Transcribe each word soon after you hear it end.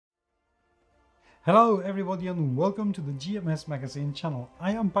Hello everybody and welcome to the GMS Magazine channel.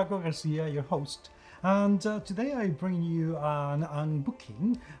 I am Paco Garcia, your host, and today I bring you an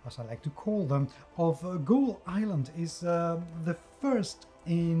unbooking, as I like to call them, of Ghoul Island. Is the first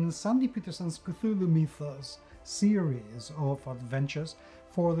in Sandy Petersen Cthulhu Mythos series of adventures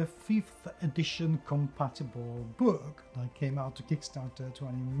for the 5th edition compatible book that came out to Kickstarter to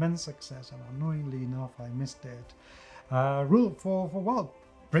an immense success, and annoyingly enough I missed it. Rule for what?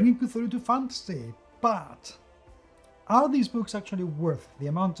 Bringing Cthulhu to fantasy. But are these books actually worth the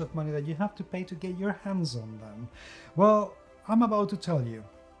amount of money that you have to pay to get your hands on them? Well, I'm about to tell you.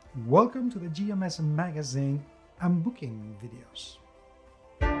 Welcome to the GMS Magazine unbooking videos.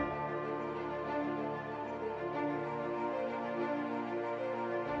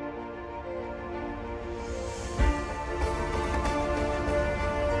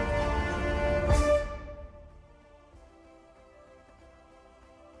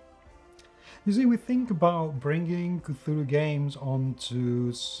 You see, we think about bringing Cthulhu games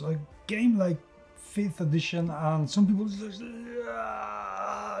onto a game like 5th edition, and some people just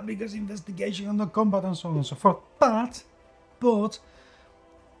because investigation and the combat and so on and so forth. But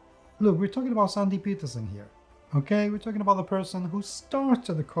look, we're talking about Sandy Petersen here. Okay, we're talking about the person who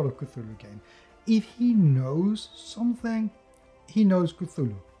started the Call of Cthulhu game. If he knows something, he knows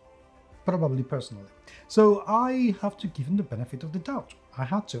Cthulhu. Probably personally. So I have to give him the benefit of the doubt. I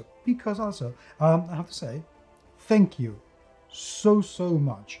had to, because also I have to say thank you so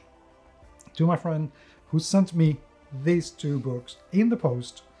much to my friend who sent me these 2 books in the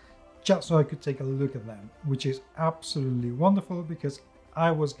post just so I could take a look at them, which is absolutely wonderful because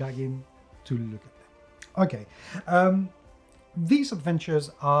I was gagging to look at them. Okay, these adventures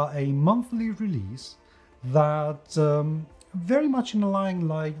are a monthly release that very much in a line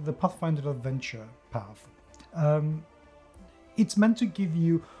like the Pathfinder adventure path. It's meant to give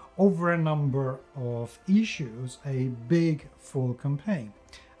you, over a number of issues, a big full campaign.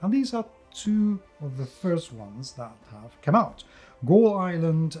 And these are 2 of the first ones that have come out. Ghoul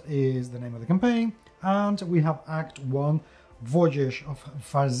Island is the name of the campaign, and we have Act 1, Voyage of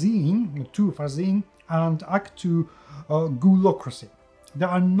Farzeen, 2 Farzeen, and Act 2, Ghoulocracy. There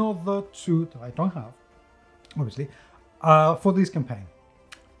are another 2 that I don't have, obviously, for this campaign.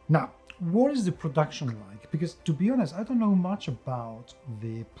 Now, what is the production like? Because to be honest, I don't know much about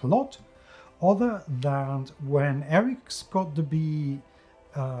the plot, other than when Eric Scott DeBee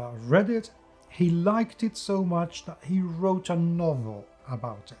read it, he liked it so much that he wrote a novel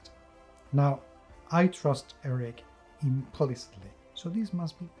about it. Now, I trust Eric implicitly, so this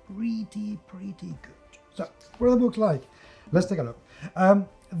must be pretty good. So, what are the books like? Let's take a look.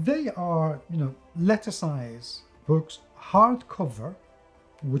 They are, letter size books, hardcover,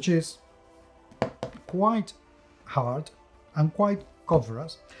 which is quite hard and quite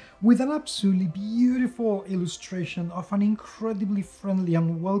coverous, with an absolutely beautiful illustration of an incredibly friendly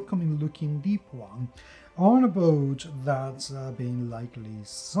and welcoming looking deep one on a boat that's been likely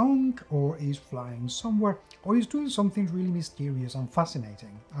sunk or is flying somewhere or is doing something really mysterious and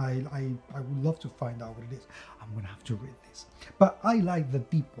fascinating. I would love to find out what it is. I'm gonna have to read this, but I like the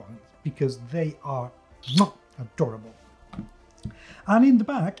deep ones because they are adorable. And in the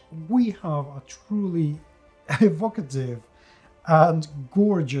back, we have a truly evocative and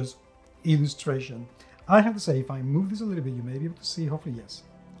gorgeous illustration. I have to say, if I move this a little bit, you may be able to see, hopefully, yes.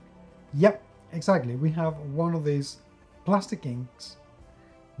 Yep, exactly. We have one of these plastic inks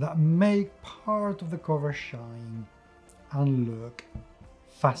that make part of the cover shine and look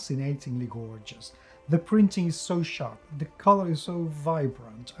fascinatingly gorgeous. The printing is so sharp, the color is so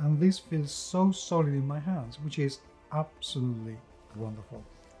vibrant, and this feels so solid in my hands, which is absolutely wonderful.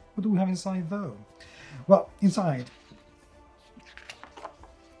 What do we have inside though? Well, inside,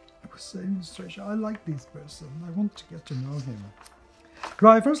 illustration. I like this person. I want to get to know him.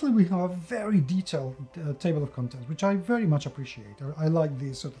 Right, firstly we have a very detailed table of contents, which I very much appreciate. I like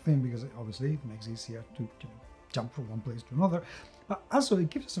this sort of thing because it obviously makes it easier to jump from one place to another, but also it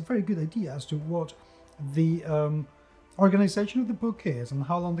gives us a very good idea as to what the organization of the book is and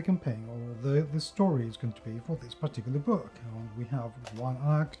how long the campaign or the story is going to be for this particular book. And we have 1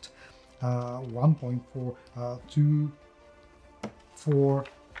 act, 1.4, 2, 4,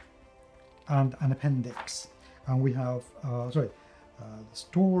 and an appendix. And we have, the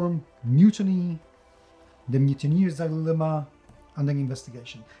storm, mutiny, the mutineer's dilemma, and then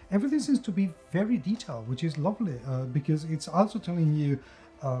investigation. Everything seems to be very detailed, which is lovely because it's also telling you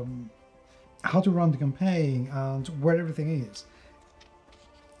how to run the campaign and where everything is.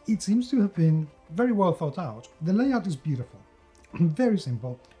 It seems to have been very well thought out. The layout is beautiful, very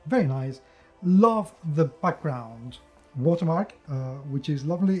simple, very nice. Love the background watermark, which is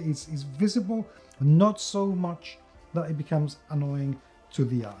lovely. It's visible, not so much that it becomes annoying to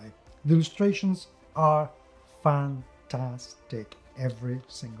the eye. The illustrations are fantastic, every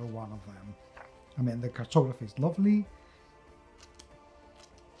single one of them. I mean, the cartography is lovely.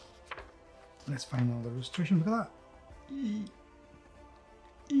 Let's find another illustration. Look at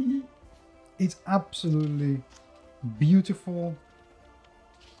that. It's absolutely beautiful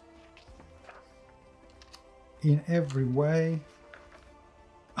in every way.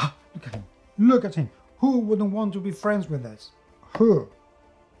 Ah, look at him. Look at him. Who wouldn't want to be friends with this? Who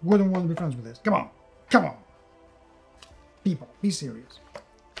wouldn't want to be friends with this? Come on. Come on. People, be serious.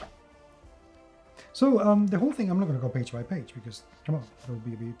 So the whole thing, I'm not going to go page by page because, come on, that would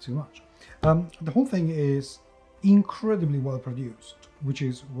be a bit too much. The whole thing is incredibly well produced, which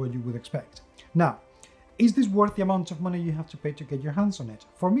is what you would expect. Now, is this worth the amount of money you have to pay to get your hands on it?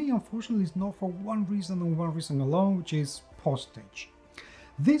 For me, unfortunately, it's not, for one reason and one reason alone, which is postage.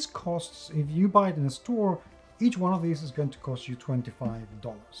 This costs, if you buy it in a store, each one of these is going to cost you $25.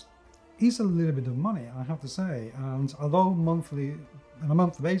 It's a little bit of money, I have to say, and although monthly, on a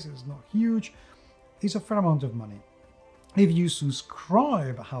monthly basis is not huge, it's a fair amount of money. If you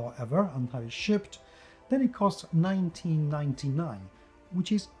subscribe, however, and have it shipped, then it costs $19.99,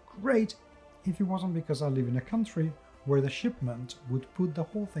 which is great if it wasn't because I live in a country where the shipment would put the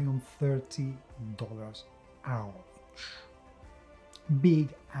whole thing on $30. Ouch. Big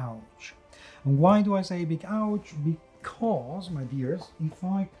ouch. And why do I say big ouch? Because, my dears, if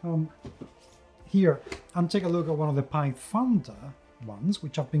I come here and take a look at one of the Pathfinder ones,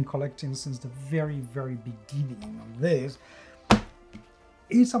 which I've been collecting since the very, very beginning of this,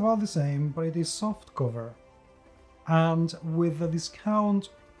 it's about the same, but it is soft cover. And with the discount,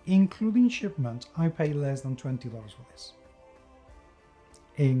 including shipment, I pay less than $20 for this.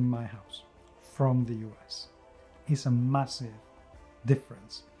 In my house, from the US. It's a massive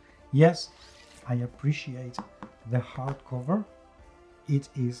difference. Yes, I appreciate the hardcover. It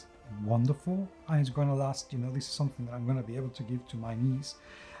is wonderful and it's going to last. You know, this is something that I'm going to be able to give to my niece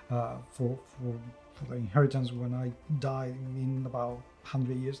for the inheritance when I die in about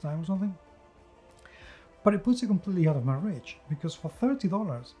 100 years time or something. But it puts it completely out of my reach because for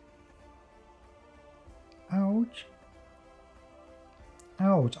 $30, ouch,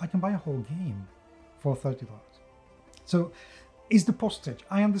 ouch, I can buy a whole game for $30. So it's the postage.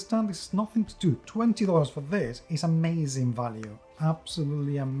 I understand this is nothing to do. $20 for this is amazing value,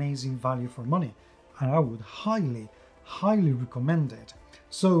 absolutely amazing value for money. And I would highly, highly recommend it.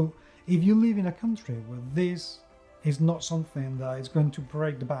 So if you live in a country where this is not something that is going to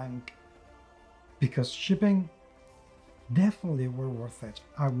break the bank, because shipping, definitely were worth it,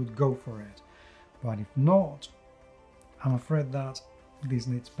 I would go for it. But if not, I'm afraid that this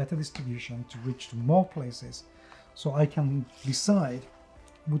needs better distribution to reach to more places so I can decide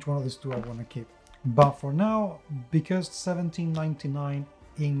which one of these two I want to keep. But for now, because $17.99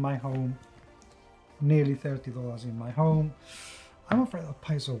 in my home, nearly $30 in my home, I'm afraid that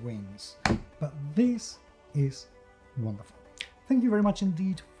Paizo wins. But this is wonderful. Thank you very much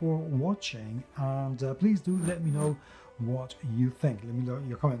indeed for watching, and please do let me know what you think. Let me know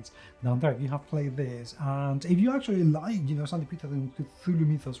your comments down there if you have played this, and if you actually like, you know, Sandy Petersen Cthulhu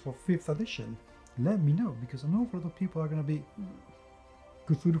Mythos for 5th edition, let me know, because I know a lot of people are going to be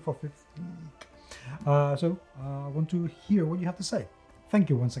Cthulhu for 5th. So I want to hear what you have to say. Thank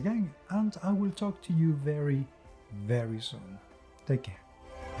you once again, and I will talk to you very, very soon. Take care.